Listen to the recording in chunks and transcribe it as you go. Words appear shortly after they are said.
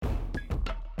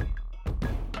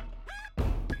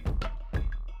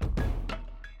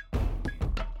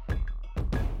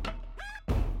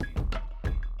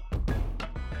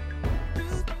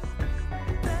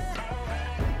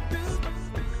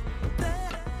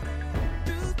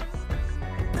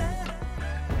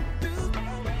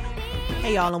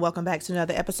Hey y'all, and welcome back to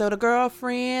another episode of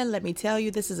Girlfriend. Let me tell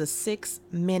you, this is a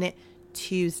 6-minute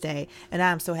Tuesday, and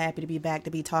I'm so happy to be back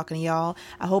to be talking to y'all.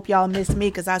 I hope y'all missed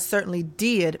me, because I certainly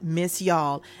did miss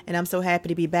y'all, and I'm so happy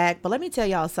to be back. But let me tell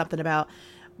y'all something about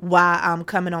why I'm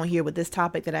coming on here with this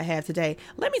topic that I have today.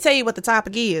 Let me tell you what the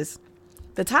topic is.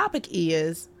 The topic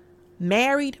is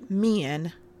married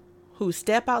men who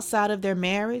step outside of their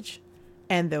marriage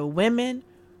and the women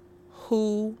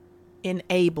who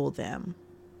enable them.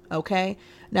 Okay.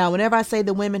 Now, whenever I say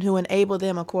the women who enable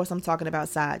them, of course, I'm talking about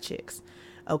side chicks.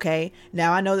 Okay.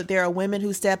 Now, I know that there are women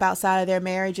who step outside of their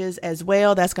marriages as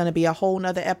well. That's going to be a whole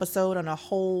nother episode on a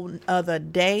whole other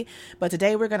day. But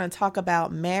today we're going to talk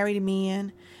about married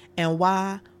men and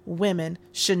why women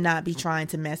should not be trying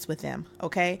to mess with them.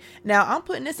 Okay. Now, I'm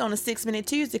putting this on a 6-minute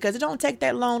Tuesday because it don't take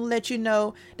that long to let you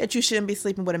know that you shouldn't be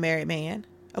sleeping with a married man.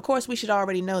 Of course, we should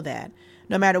already know that.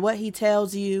 No matter what he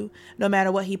tells you, no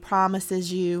matter what he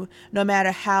promises you, no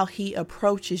matter how he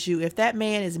approaches you, if that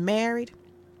man is married,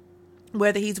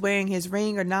 whether he's wearing his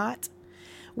ring or not,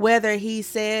 whether he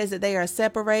says that they are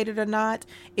separated or not,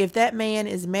 if that man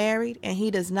is married and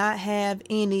he does not have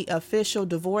any official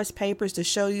divorce papers to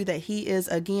show you that he is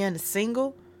again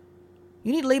single,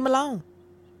 you need to leave him alone.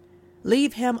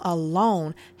 Leave him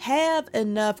alone. Have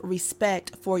enough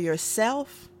respect for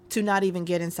yourself to not even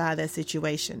get inside that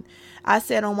situation. I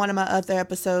said on one of my other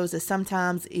episodes that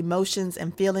sometimes emotions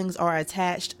and feelings are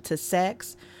attached to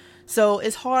sex. So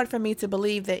it's hard for me to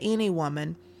believe that any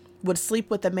woman would sleep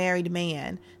with a married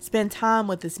man, spend time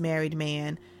with this married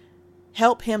man,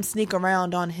 help him sneak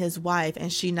around on his wife,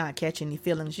 and she not catch any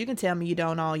feelings. You can tell me you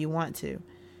don't all you want to.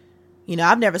 You know,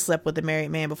 I've never slept with a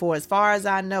married man before. As far as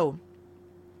I know,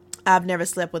 I've never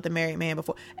slept with a married man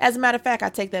before. As a matter of fact, I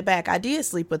take that back. I did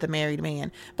sleep with a married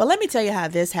man. But let me tell you how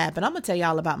this happened. I'm going to tell you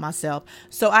all about myself.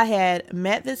 So I had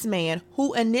met this man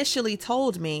who initially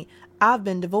told me I've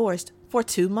been divorced for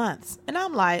 2 months. And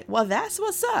I'm like, well, that's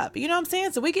what's up. You know what I'm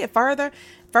saying? So we get further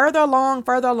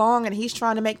along, and he's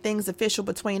trying to make things official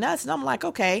between us. And I'm like,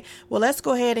 okay, well, let's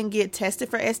go ahead and get tested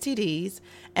for STDs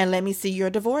and let me see your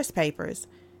divorce papers.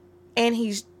 And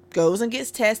he's goes and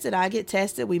gets tested. I get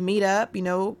tested. We meet up,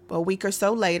 a week or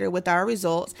so later with our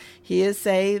results. He'll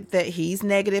say that he's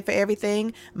negative for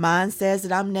everything. Mine says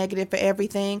that I'm negative for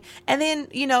everything. And then,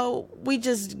 we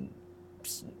just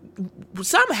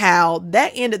somehow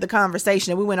that ended the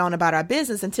conversation and we went on about our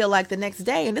business until like the next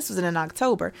day. And this was in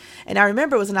October. And I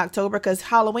remember it was in October because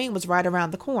Halloween was right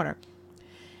around the corner.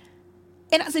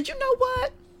 And I said, you know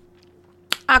what?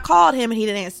 I called him and he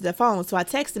didn't answer the phone. So I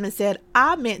texted him and said,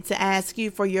 I meant to ask you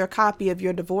for your copy of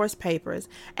your divorce papers.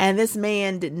 And this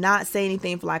man did not say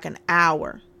anything for like an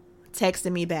hour,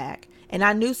 texting me back. And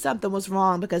I knew something was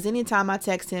wrong because anytime I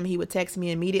text him, he would text me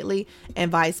immediately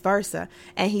and vice versa.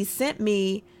 And he sent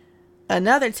me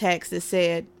another text that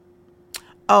said,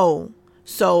 oh,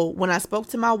 so when I spoke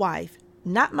to my wife,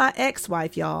 not my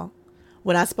ex-wife, y'all,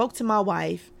 when I spoke to my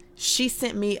wife, she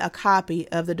sent me a copy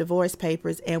of the divorce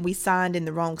papers and we signed in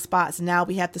the wrong spots. Now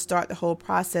we have to start the whole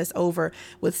process over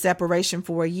with separation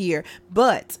for a year.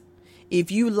 But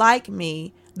if you like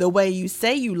me the way you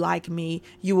say you like me,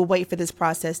 you will wait for this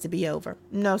process to be over.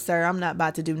 No, sir, I'm not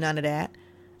about to do none of that.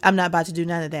 I'm not about to do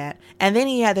none of that. And then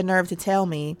he had the nerve to tell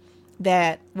me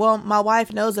that, well, my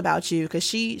wife knows about you because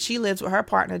she lives with her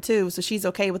partner too. So she's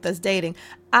okay with us dating.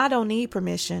 I don't need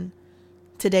permission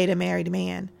to date a married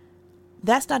man.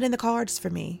 That's not in the cards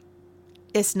for me.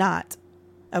 It's not.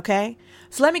 Okay?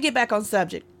 So let me get back on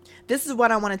subject. This is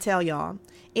what I want to tell y'all.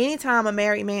 Anytime a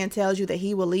married man tells you that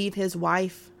he will leave his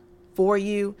wife for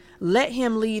you, let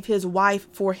him leave his wife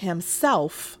for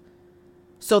himself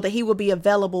so that he will be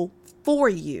available for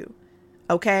you.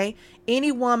 Okay?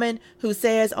 Any woman who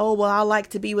says, oh, well, I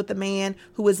like to be with a man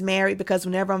who is married because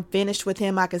whenever I'm finished with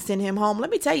him, I can send him home.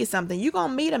 Let me tell you something. You're going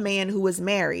to meet a man who is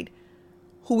married,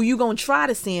 who you going to try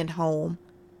to send home.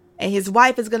 And his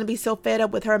wife is going to be so fed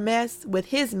up with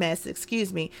his mess.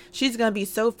 She's going to be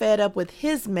so fed up with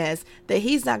his mess that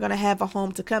he's not going to have a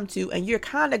home to come to. And you're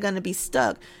kind of going to be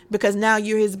stuck because now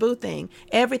you're his boo thing.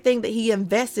 Everything that he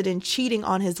invested in cheating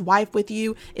on his wife with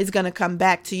you is going to come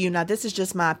back to you. Now, this is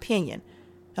just my opinion.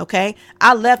 Okay,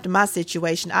 I left my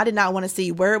situation. I did not want to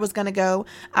see where it was going to go.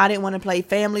 I didn't want to play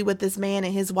family with this man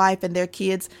and his wife and their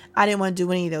kids. I didn't want to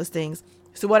do any of those things.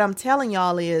 So what I'm telling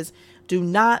y'all is, do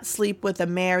not sleep with a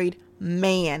married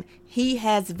man. He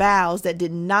has vows that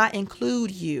did not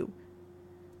include you.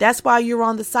 That's why you're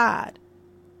on the side.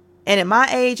 And at my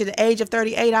age, at the age of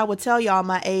 38, I will tell y'all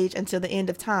my age until the end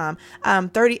of time. I'm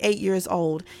 38 years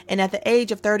old. And at the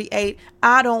age of 38,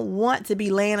 I don't want to be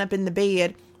laying up in the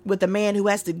bed with a man who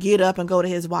has to get up and go to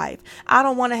his wife. I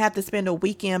don't want to have to spend a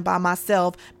weekend by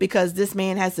myself because this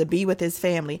man has to be with his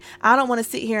family. I don't want to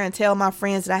sit here and tell my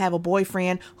friends that I have a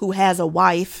boyfriend who has a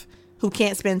wife who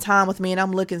can't spend time with me and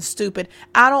I'm looking stupid.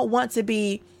 I don't want to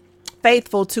be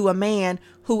faithful to a man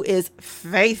who is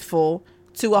faithful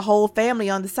to a whole family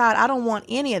on the side. I don't want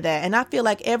any of that. And I feel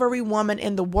like every woman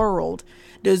in the world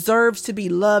deserves to be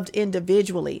loved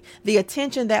individually. The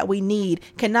attention that we need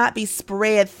cannot be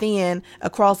spread thin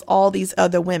across all these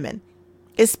other women,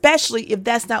 especially if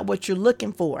that's not what you're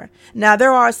looking for. Now,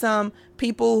 there are some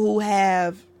people who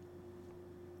have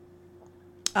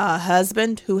a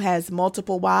husband who has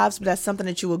multiple wives, but that's something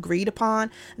that you agreed upon.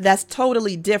 That's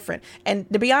totally different.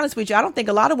 And to be honest with you, I don't think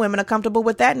a lot of women are comfortable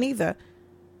with that neither.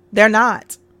 They're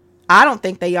not. I don't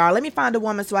think they are. Let me find a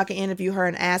woman so I can interview her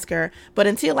and ask her. But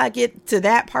until I get to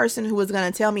that person who is going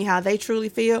to tell me how they truly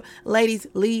feel, ladies,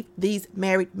 leave these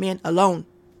married men alone.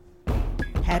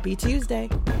 Happy Tuesday.